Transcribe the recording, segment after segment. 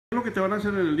lo que te van a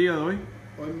hacer en el día de hoy?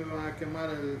 Hoy me van a quemar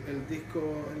el disco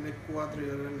L4 y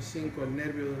el L5, el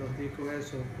nervio de los discos,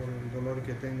 eso, por el dolor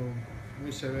que tengo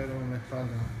muy severo en la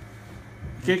espalda.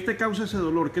 ¿Qué te causa ese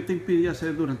dolor? ¿Qué te impide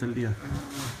hacer durante el día?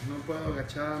 No puedo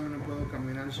agacharme, no puedo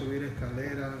caminar, subir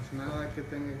escaleras, nada que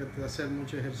tenga que hacer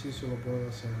mucho ejercicio lo puedo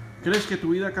hacer. ¿Crees que tu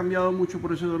vida ha cambiado mucho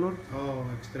por ese dolor? Oh,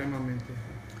 extremadamente.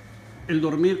 ¿El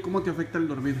dormir? ¿Cómo te afecta el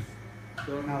dormir?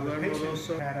 Duermo 2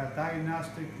 horas. Had a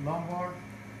diagnostic lumbar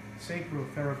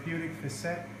sacrotherapeutic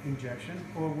facet injection,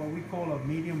 or what we call a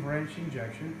medium branch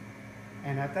injection.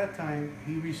 And at that time,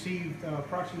 he received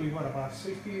approximately, what, about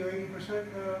 60 or 80%?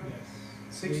 Yes.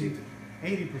 60 to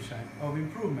 80% of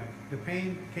improvement. The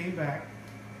pain came back,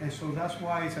 and so that's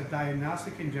why it's a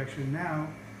diagnostic injection. Now,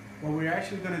 what we're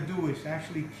actually going to do is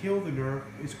actually kill the nerve.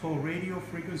 It's called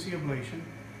radiofrequency ablation.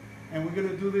 And we're going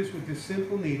to do this with this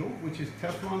simple needle, which is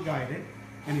Teflon guided,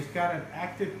 and it's got an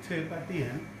active tip at the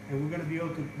end, and we're going to be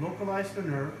able to localize the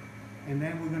nerve, and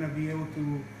then we're going to be able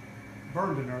to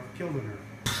burn the nerve, kill the nerve.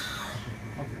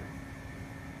 Okay.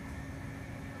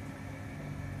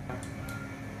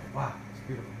 Wow, it's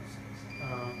beautiful.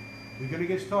 We're going to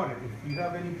get started. If you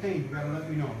have any pain, you got to let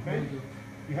me know, okay?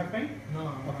 You have pain?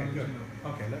 No. Okay, good.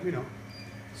 Okay, let me know.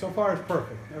 So far, it's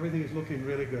perfect. Everything is looking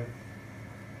really good.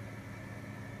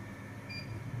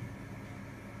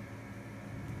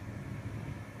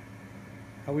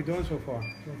 How are we doing so far?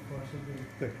 So far, so good.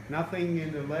 Good. Nothing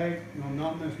in the leg, no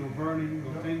numbness, no burning,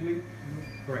 no tingling?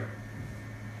 Great.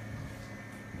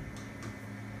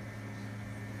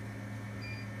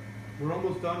 We're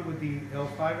almost done with the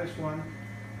L5S1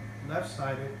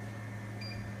 left-sided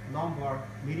lumbar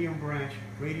medium branch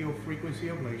radio frequency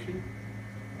ablation.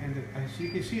 And as you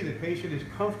can see, the patient is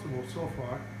comfortable so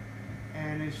far.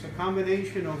 And it's a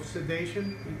combination of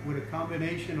sedation with a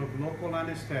combination of local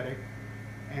anesthetic.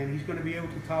 And he's going to be able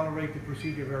to tolerate the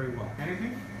procedure very well.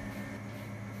 Anything?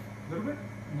 A little bit?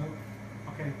 No.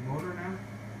 Okay, motor now.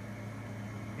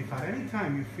 If at any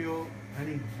time you feel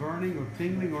any burning or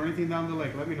tingling or anything down the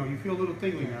leg, let me know. You feel a little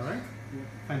tingling now, right? Yeah.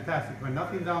 Fantastic, but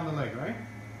nothing down the leg, right?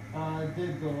 I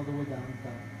did go all the way down.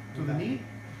 To the knee?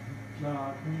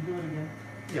 Can you do it again?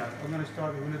 Yeah, I'm going to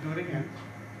start. We're going to do it again.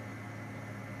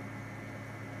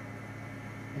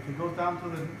 If it goes down to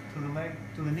the leg,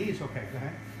 to the knee, it's okay. Go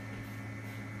ahead.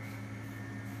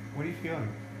 What are you feeling?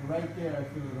 Right there, I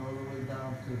feel it all the way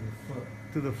down to the foot.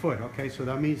 To the foot, okay, so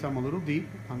that means I'm a little deep.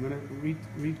 I'm going to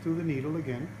read through the needle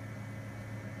again.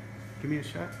 Give me a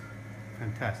shot.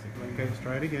 Fantastic. Okay, let's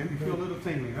try it again. You feel a little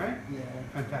tingling, right? Yeah.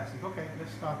 Fantastic. Okay,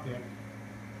 let's stop there.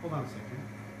 Hold on a second.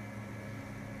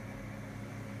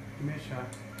 Give me a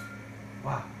shot.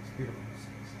 Wow, it's beautiful.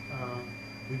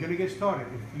 We're going to get started.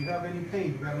 If you have any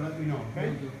pain, you got to let me know,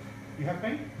 okay? You have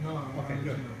pain? No. Okay,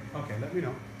 good. Okay, let me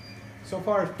know. So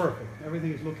far, it's perfect.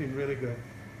 Everything is looking really good.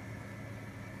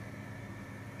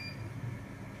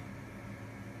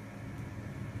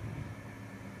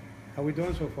 How are we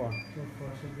doing so far? So far,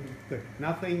 so good. Good.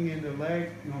 Nothing in the leg,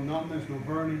 no numbness, no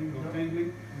burning, no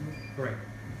tingling? Great.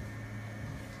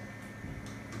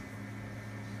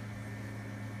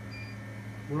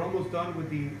 We're almost done with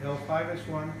the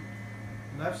L5S1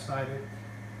 left-sided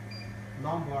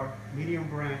lumbar medium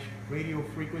branch radio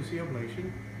frequency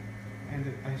ablation. And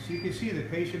as you can see, the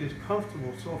patient is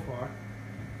comfortable so far.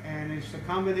 And it's a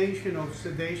combination of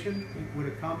sedation with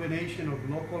a combination of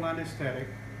local anesthetic.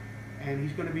 And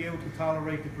he's going to be able to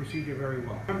tolerate the procedure very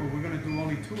well. Remember, we're going to do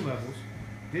only 2 levels.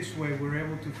 This way, we're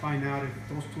able to find out if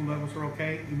those 2 levels are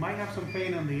okay. You might have some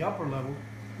pain on the upper level,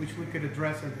 which we could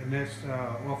address at the next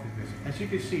office visit. As you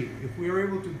can see, if we are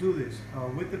able to do this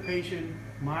with the patient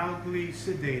mildly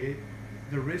sedated,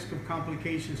 the risk of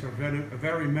complications are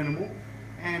very minimal.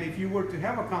 And if you were to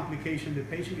have a complication, the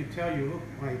patient could tell you, look,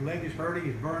 my leg is hurting,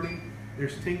 it's burning,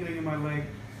 there's tingling in my leg,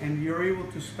 and you're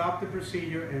able to stop the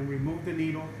procedure and remove the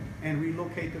needle and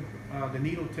relocate the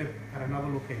needle tip at another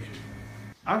location.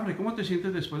 Alfred, ¿cómo te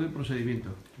sientes después del procedimiento?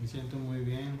 Me siento muy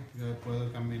bien, yo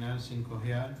puedo caminar sin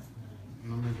cojear,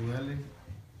 no me duele,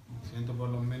 me siento por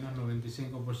lo menos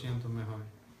 95% mejor.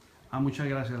 Muchas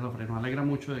gracias, Alfred. Nos alegra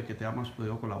mucho de que te hayamos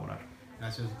podido colaborar.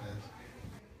 Gracias a ustedes.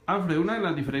 Alfred, una de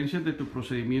las diferencias de tu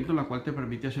procedimiento, la cual te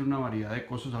permite hacer una variedad de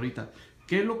cosas ahorita,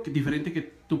 ¿qué es lo diferente que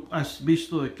tú has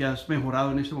visto de que has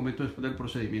mejorado en este momento después del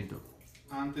procedimiento?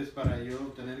 Antes, para yo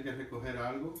tener que recoger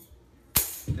algo,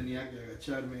 tenía que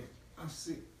agacharme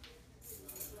así.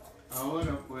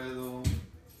 Ahora puedo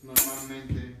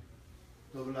normalmente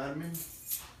doblarme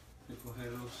y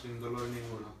cogerlo sin dolor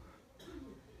ninguno.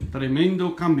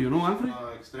 Tremendo cambio, ¿no, Alfred?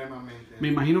 Extremadamente. Me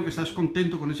imagino que estás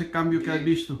contento con ese cambio que has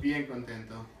visto. Bien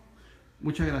contento.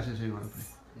 Muchas gracias, señor Alfred.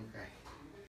 Okay.